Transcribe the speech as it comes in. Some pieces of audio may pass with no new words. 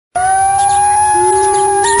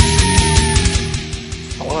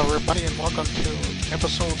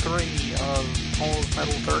episode 3 of Paul's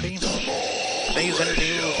Metal 30. Today's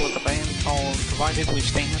interview is with a band called Divided We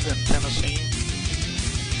Stand in Tennessee.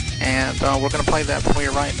 And we're going to play that for you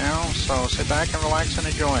right now, so sit back and relax and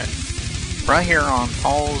enjoy it. Right here on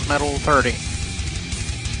Paul's Metal 30.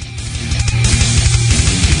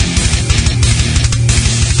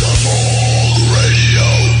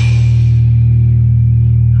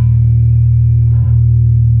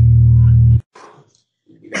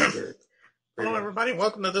 Hello, everybody.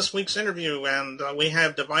 Welcome to this week's interview, and we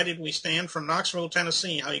have Divided We Stand from Knoxville,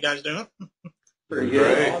 Tennessee. How you guys doing? Pretty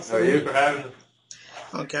good. Awesome. How are you for having us?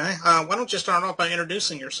 Okay. Why don't you start off by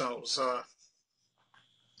introducing yourselves?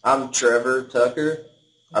 I'm Trevor Tucker.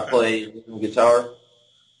 I play guitar.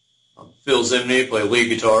 I'm Phil Zimney, play lead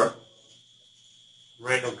guitar.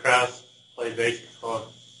 Randall Krause, play bass guitar.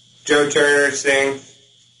 Joe Turner, sing.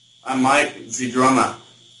 I'm Mike, the drummer.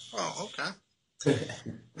 Oh, okay.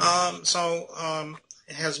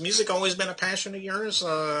 Has music always been a passion of yours,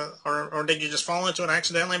 or did you just fall into it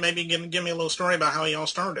accidentally? Maybe give me a little story about how you all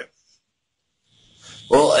started.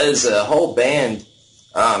 Well, as a whole band,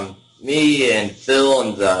 me and Phil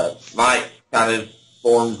and Mike kind of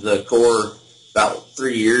formed the core about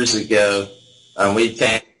 3 years ago. We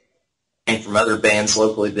came from other bands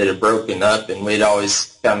locally that had broken up, and we'd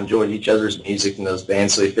always kind of enjoyed each other's music in those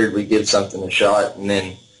bands, so we figured we'd give something a shot, and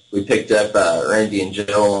then we picked up Randy and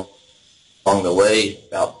Jill along the way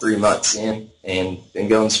about 3 months in, and been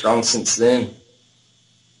going strong since then.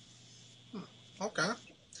 Okay.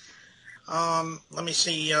 Let me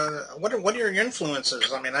see. What are your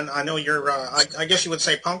influences? I mean, I know you're. I guess you would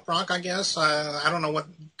say punk rock. I guess I don't know what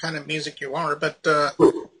kind of music you are, but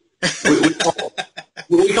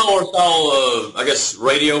we call ourselves, I guess,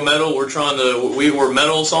 radio metal. We're we're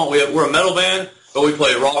metal song. We're a metal band, but we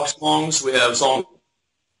play rock songs. We have songs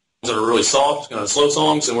that are really soft, kind of slow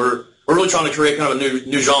songs, and we're really trying to create kind of a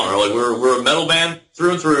new genre. Like we're a metal band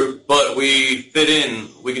through and through, but we fit in.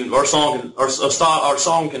 Our songs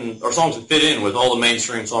can fit in with all the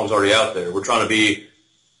mainstream songs already out there. We're trying to be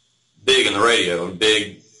big in the radio and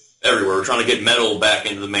big everywhere. We're trying to get metal back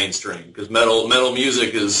into the mainstream because metal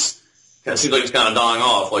music seems like it's kind of dying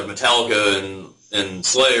off. Like Metallica and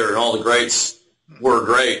Slayer and all the greats were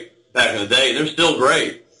great back in the day. They're still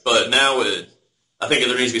great, but now I think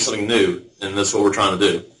there needs to be something new, and that's what we're trying to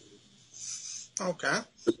do. Okay.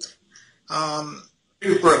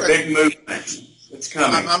 For a big movement. It's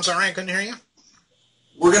coming. I'm sorry, I couldn't hear you.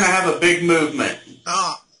 We're going to have a big movement.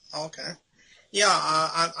 Ah, okay. Yeah,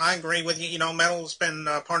 I agree with you. You know, metal's been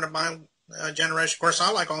part of my generation. Of course,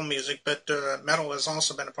 I like all music, but metal has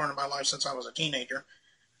also been a part of my life since I was a teenager.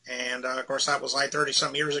 And, of course, that was like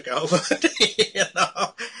 30-some years ago. But, you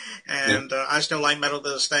know, and I still like metal to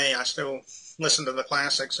this day. I still listen to the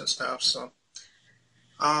classics and stuff. So,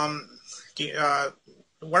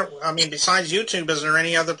 besides YouTube, is there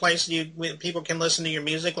any other place people can listen to your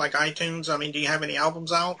music, like iTunes? I mean, do you have any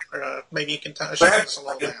albums out? Or maybe you can share us a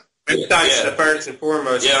little bit. Website's the first and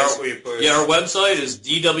foremost. Our website is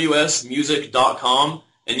dwsmusic.com,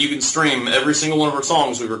 and you can stream every single one of our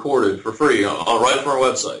songs we recorded for free right from our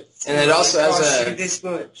website. And it also has a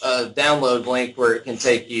download link where it can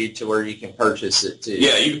take you to where you can purchase it too.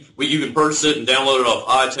 Yeah, you can purchase it and download it off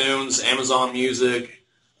iTunes, Amazon Music.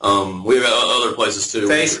 We have other places too.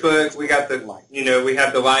 Facebook, we got we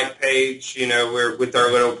have the like page, we're with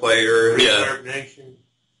our little player. Yeah.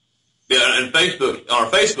 Yeah, and Facebook. On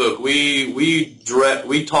our Facebook, we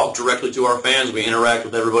talk directly to our fans. We interact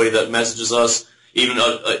with everybody that messages us, even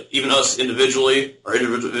us individually, our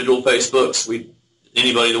individual Facebooks.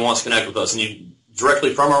 Anybody that wants to connect with us, and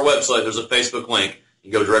directly from our website, there's a Facebook link.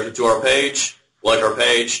 You go directly to our page, like our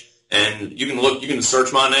page. And you can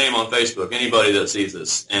search my name on Facebook, anybody that sees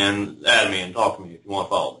this, and add me and talk to me if you want to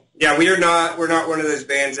follow me. Yeah, we're not one of those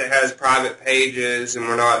bands that has private pages, and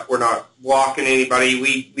we're not blocking anybody.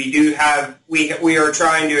 We are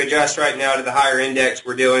trying to adjust right now to the higher index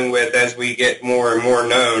we're dealing with as we get more and more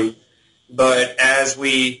known. But as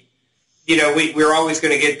we're always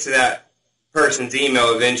going to get to that person's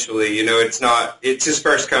email eventually. It's just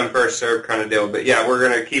first come, first served kind of deal. But yeah, we're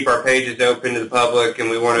going to keep our pages open to the public, and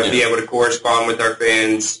we want to be able to correspond with our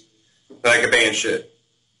fans like a band should.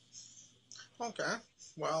 Okay.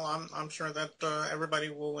 Well, I'm sure that everybody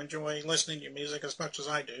will enjoy listening to your music as much as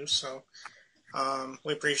I do, so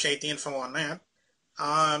we appreciate the info on that.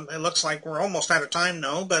 It looks like we're almost out of time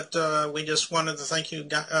now, but we just wanted to thank you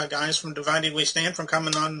guys from Divided We Stand for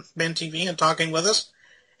coming on Ben TV and talking with us.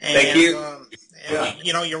 And, thank you.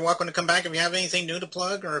 You're welcome to come back if you have anything new to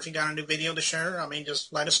plug or if you got a new video to share. I mean,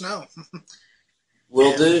 just let us know.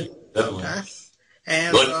 Will do. Definitely. Okay.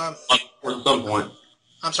 And at some point.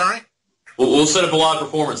 I'm sorry? We'll set up a live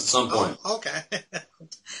performance at some point. Oh, okay.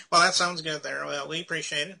 Well, that sounds good there. Well, we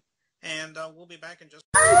appreciate it. And we'll be back in just...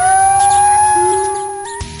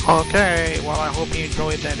 Okay, well, I hope you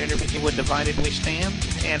enjoyed that interview with Divided We Stand.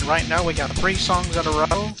 And right now we got 3 songs in a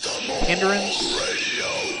row. Hindrance.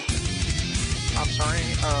 I'm sorry.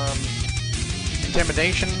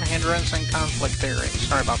 Intimidation, Hindrance, and Conflict Theory.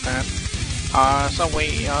 Sorry about that. So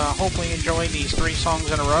we hopefully enjoyed these 3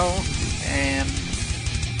 songs in a row. And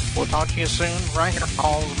we'll talk to you soon right here on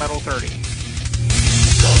Paul's Metal 30.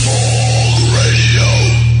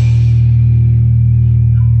 Radio.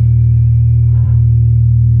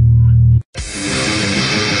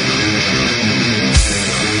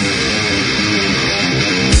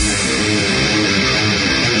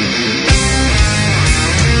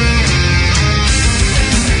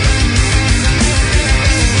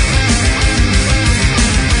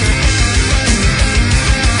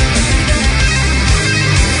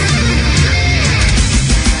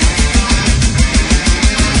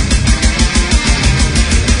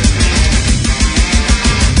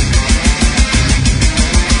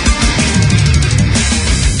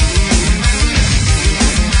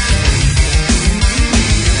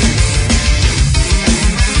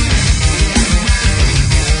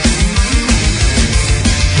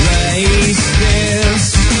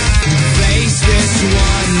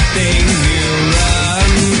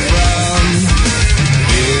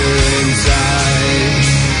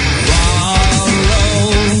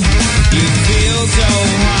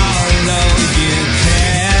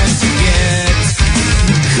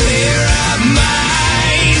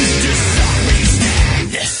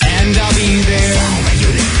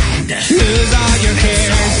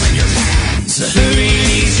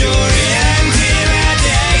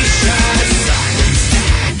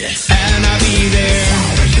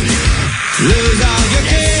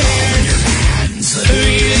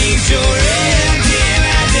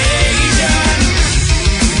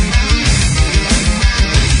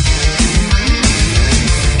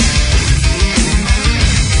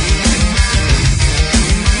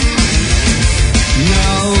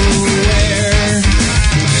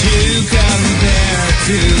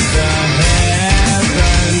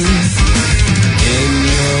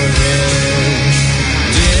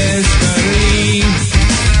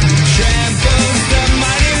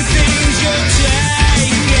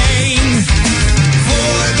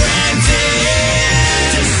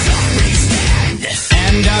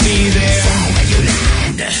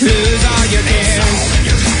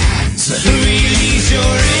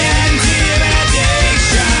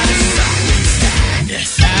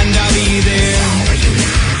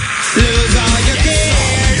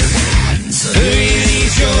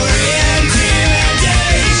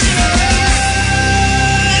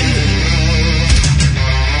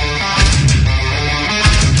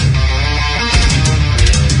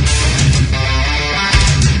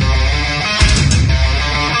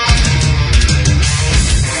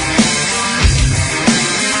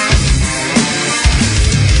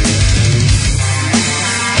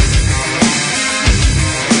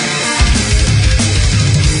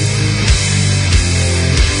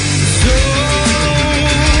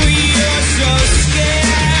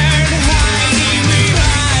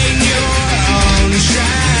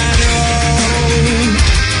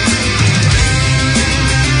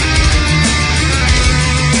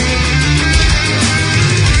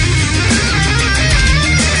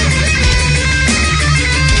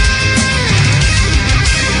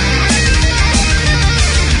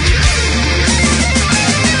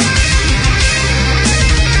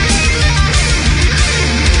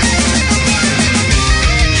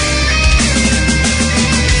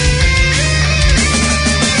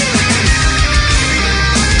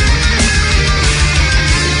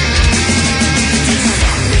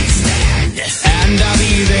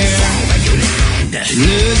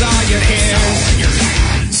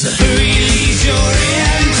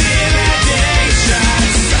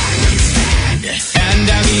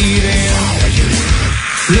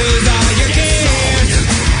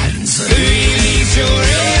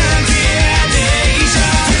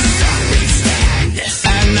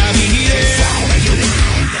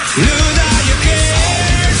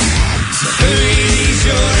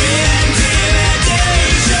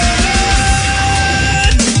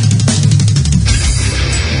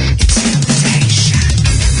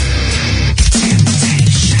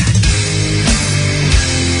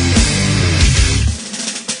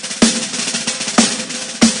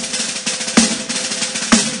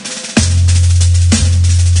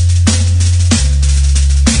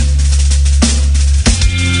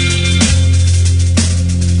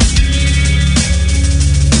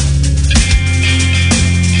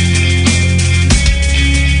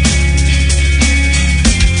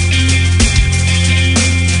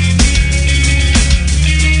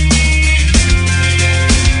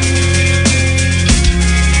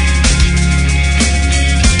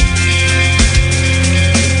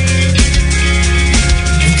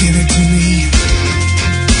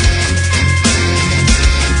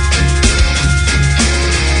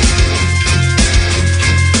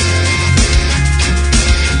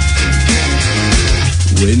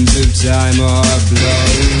 winds of time are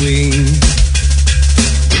blowing.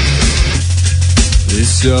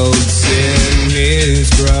 This old sin is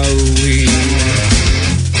growing.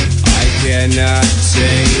 I cannot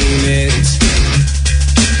tame it.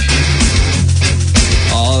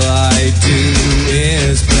 All I do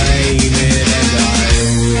is blame it, and I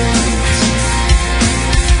wait.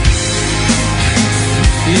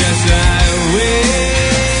 Yes, I wait.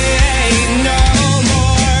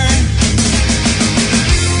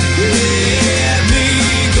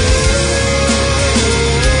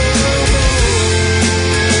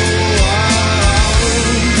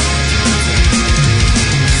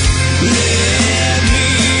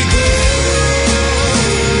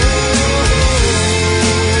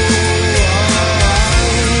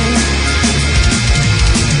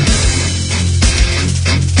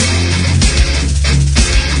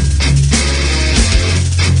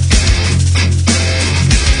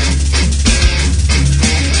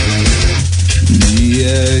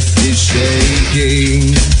 Shaking.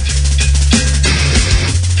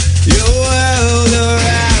 Your world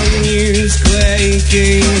around you's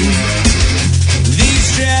quaking. These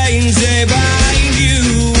chains, they bind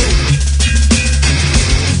you.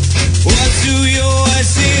 What's to your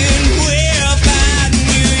sin will bind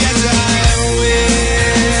you. Yes, I wait.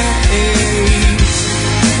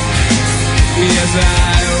 Yes, I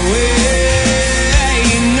wait.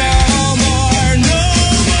 No more, no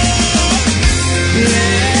more.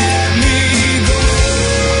 Let me go.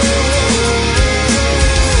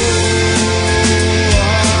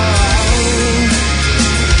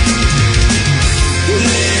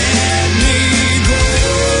 Let me go.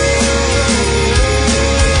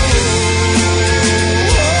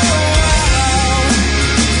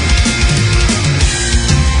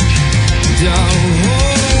 Don't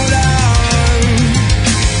hold on.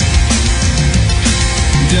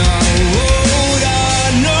 Don't hold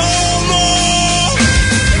on no more.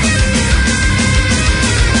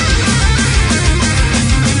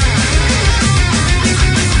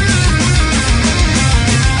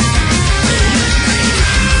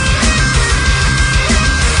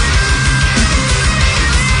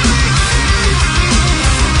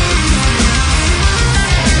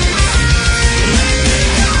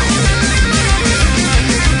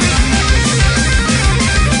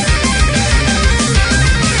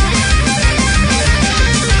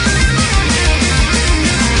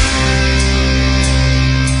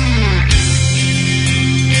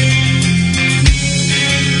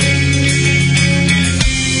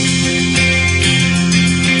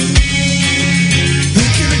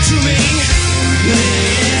 Give it to me.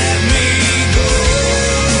 Let me go.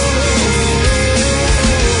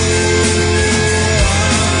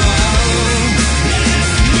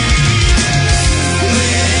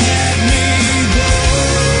 Let me go.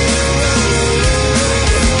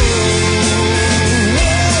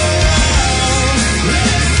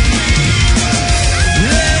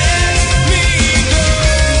 Let me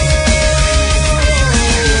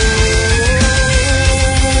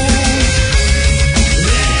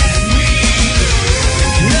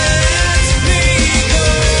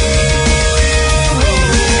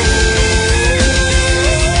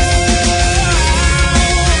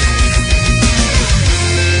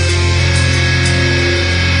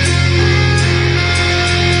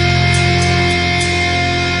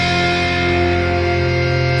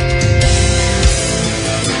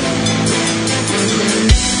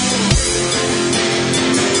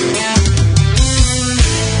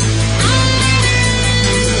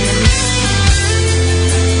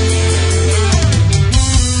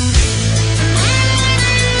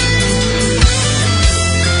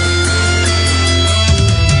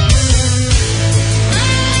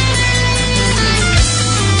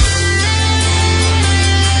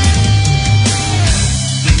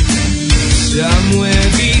somewhere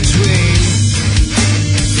between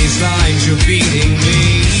these lines you're feeding me.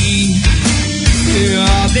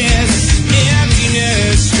 All this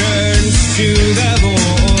emptiness turns to the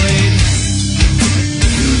void.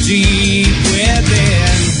 Deep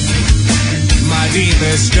within my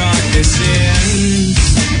deepest darkest sins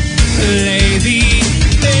lay the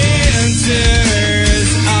answers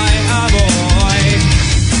I avoid.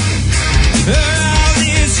 All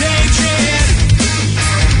this hatred,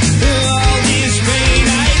 all this pain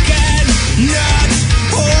I cannot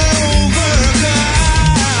overcome.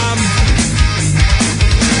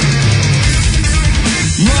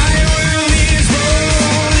 My world is broken.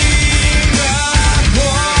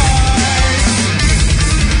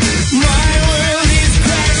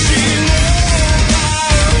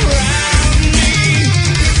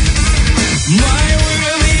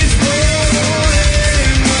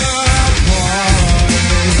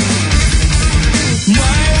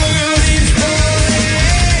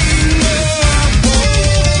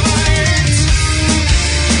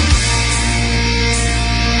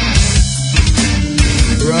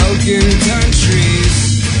 broken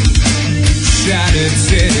countries, shattered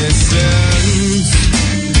citizens.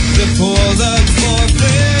 The poor look for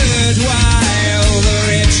food while the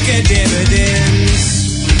rich get dividends.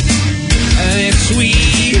 If we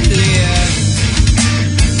live,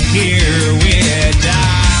 here we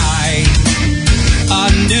die.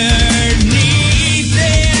 Underneath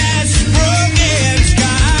this broken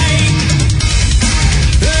sky,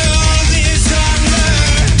 all this hunger,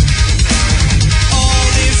 all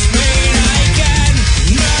this pain I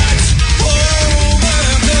cannot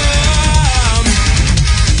overcome.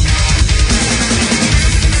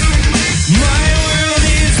 My world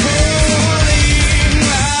is falling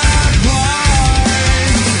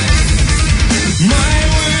apart. My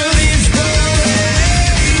world is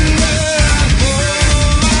falling apart.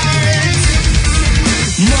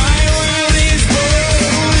 My world is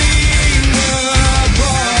falling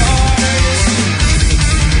apart.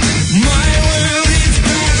 My world is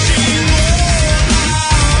crashing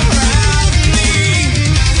all around me.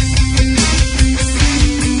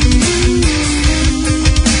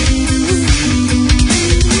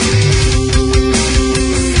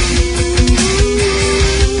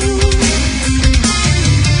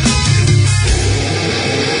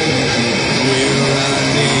 We're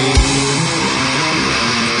running,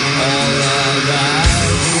 all of us.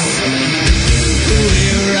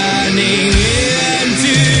 We're running into the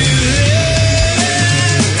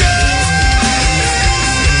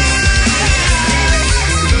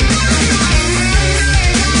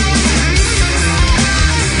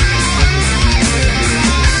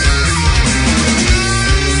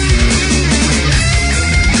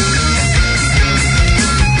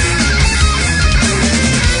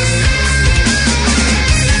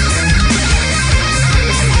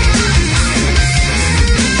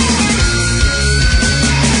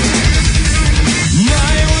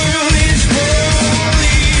My world is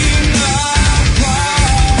falling apart.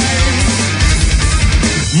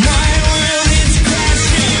 My world is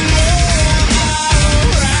crashing all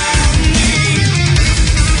around me.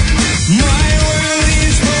 My world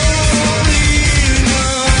is falling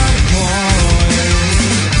apart.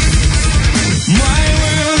 My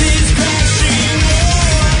world is crashing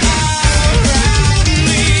all around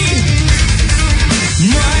me.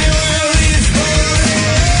 My world is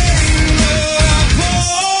falling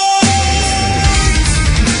apart.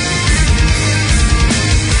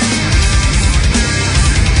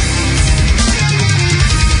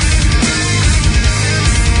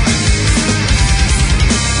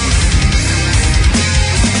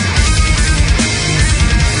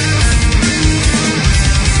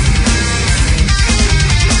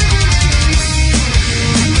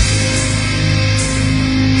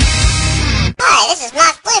 Hi, this is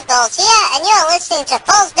Mark Blueballs here, and you're listening to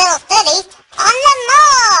Paul's Metal 30 on the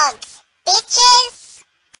Morgs, bitches!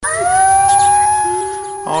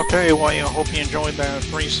 I'll tell you what, I hope you enjoyed that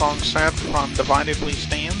 3-song set from Dividedly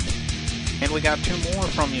Stand. And we got 2 more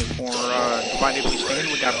from you for Dividedly Stand.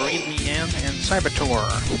 We got Breathe Me In and Saboteur.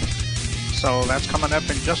 So that's coming up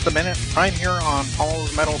in just a minute, right here on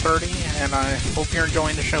Paul's Metal 30, and I hope you're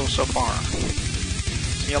enjoying the show so far.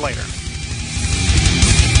 See you later.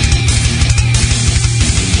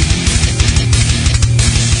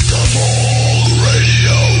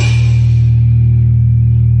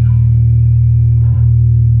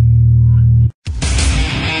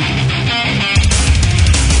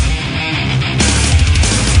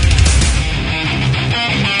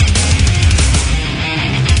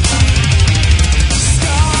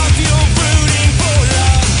 Stop your brooding for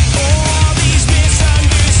love. All these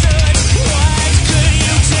misunderstood. What could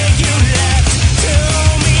you take you left? Tell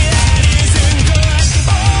me that isn't good.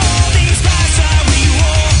 All these paths that we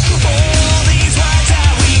walk, all these lives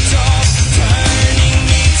that we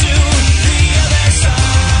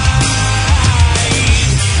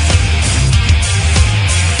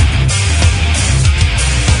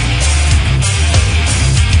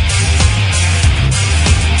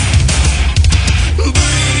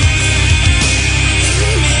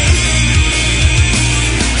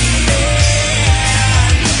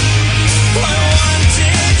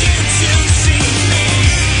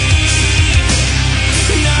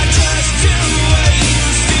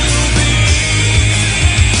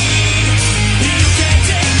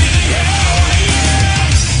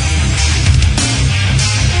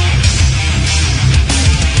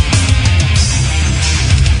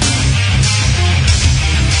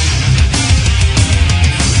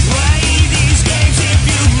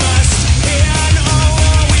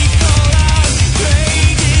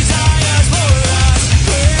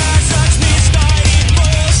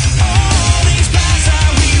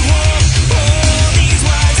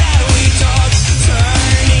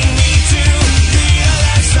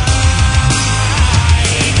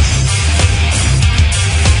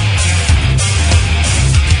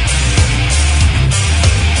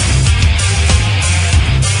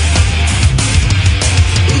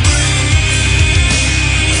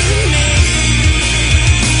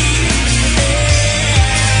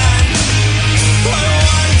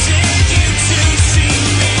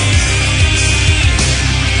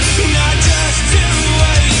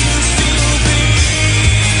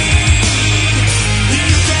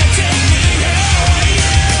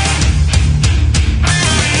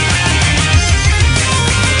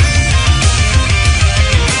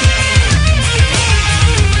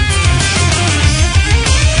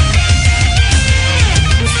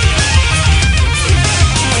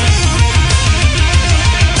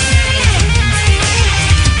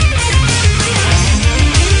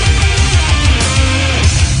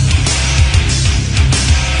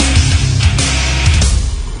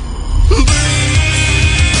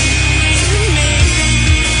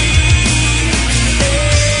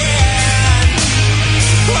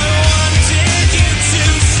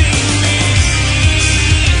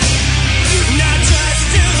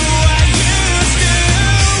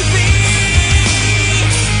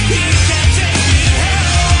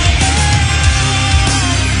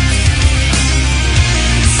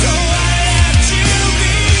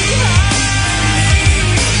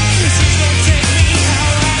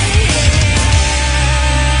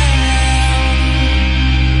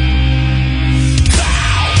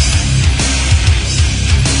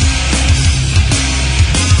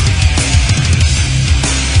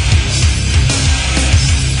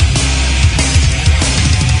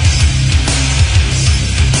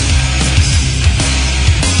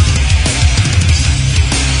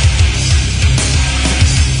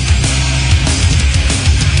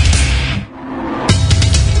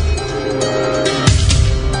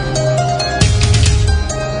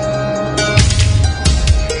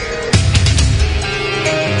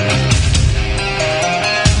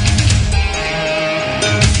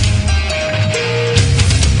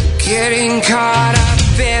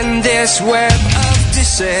this web of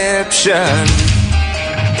deception,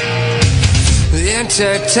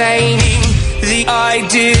 entertaining the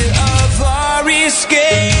idea of our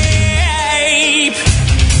escape.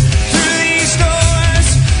 Through these doors,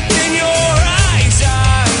 in your eyes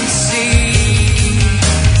I see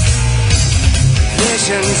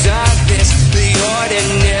visions of this, the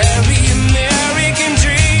ordinary American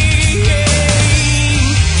dream.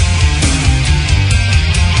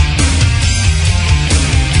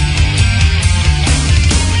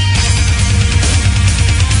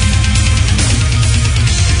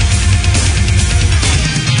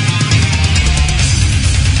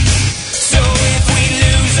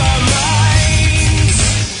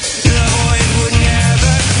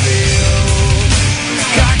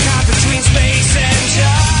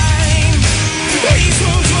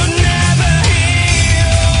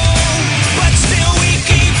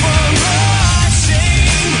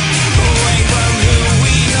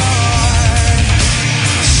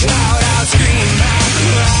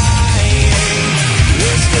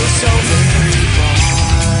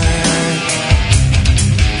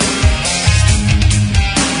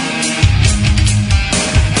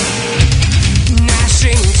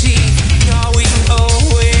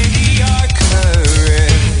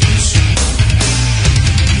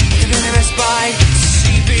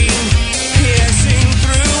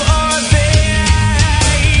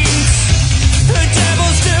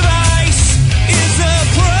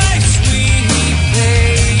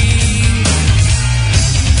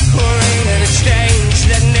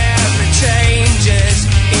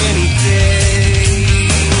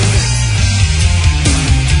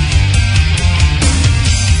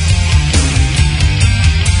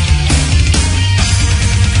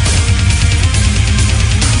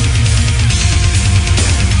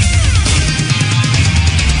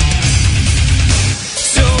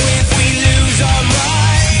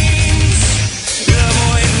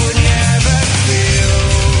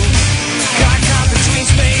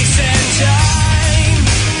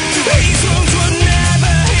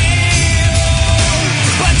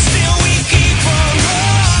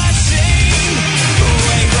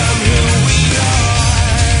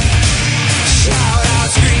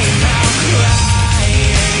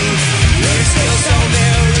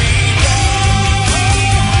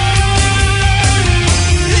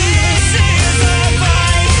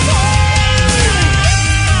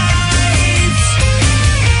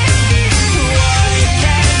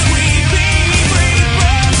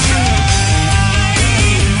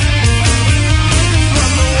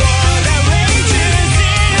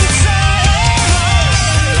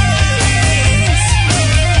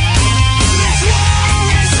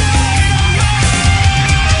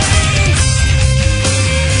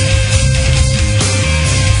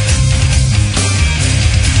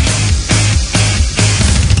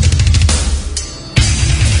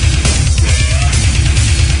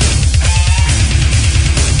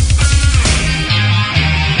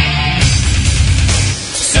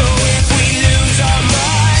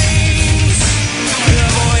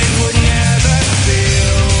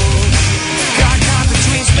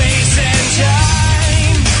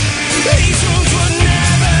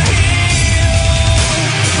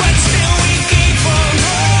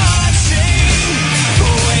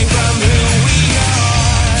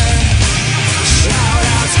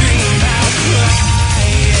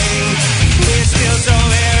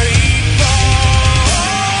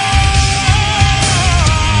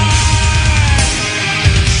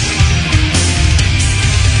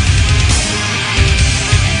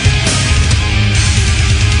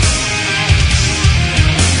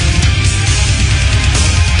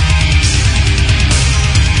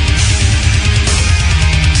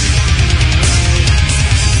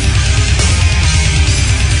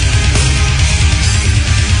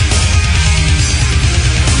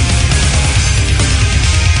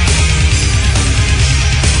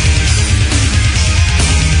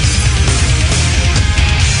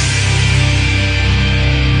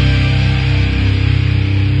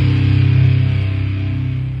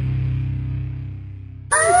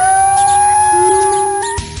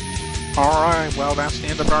 Well, that's the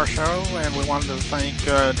end of our show, and we wanted to thank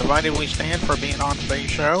Divided We Stand for being on today's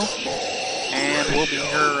show. And we'll be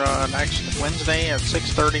here next Wednesday at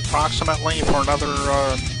 6:30 approximately for another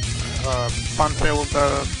fun-filled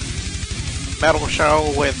metal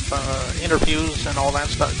show with interviews and all that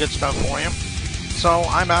stuff, good stuff for you. So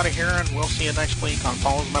I'm out of here, and we'll see you next week on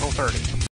Paul's Metal 30.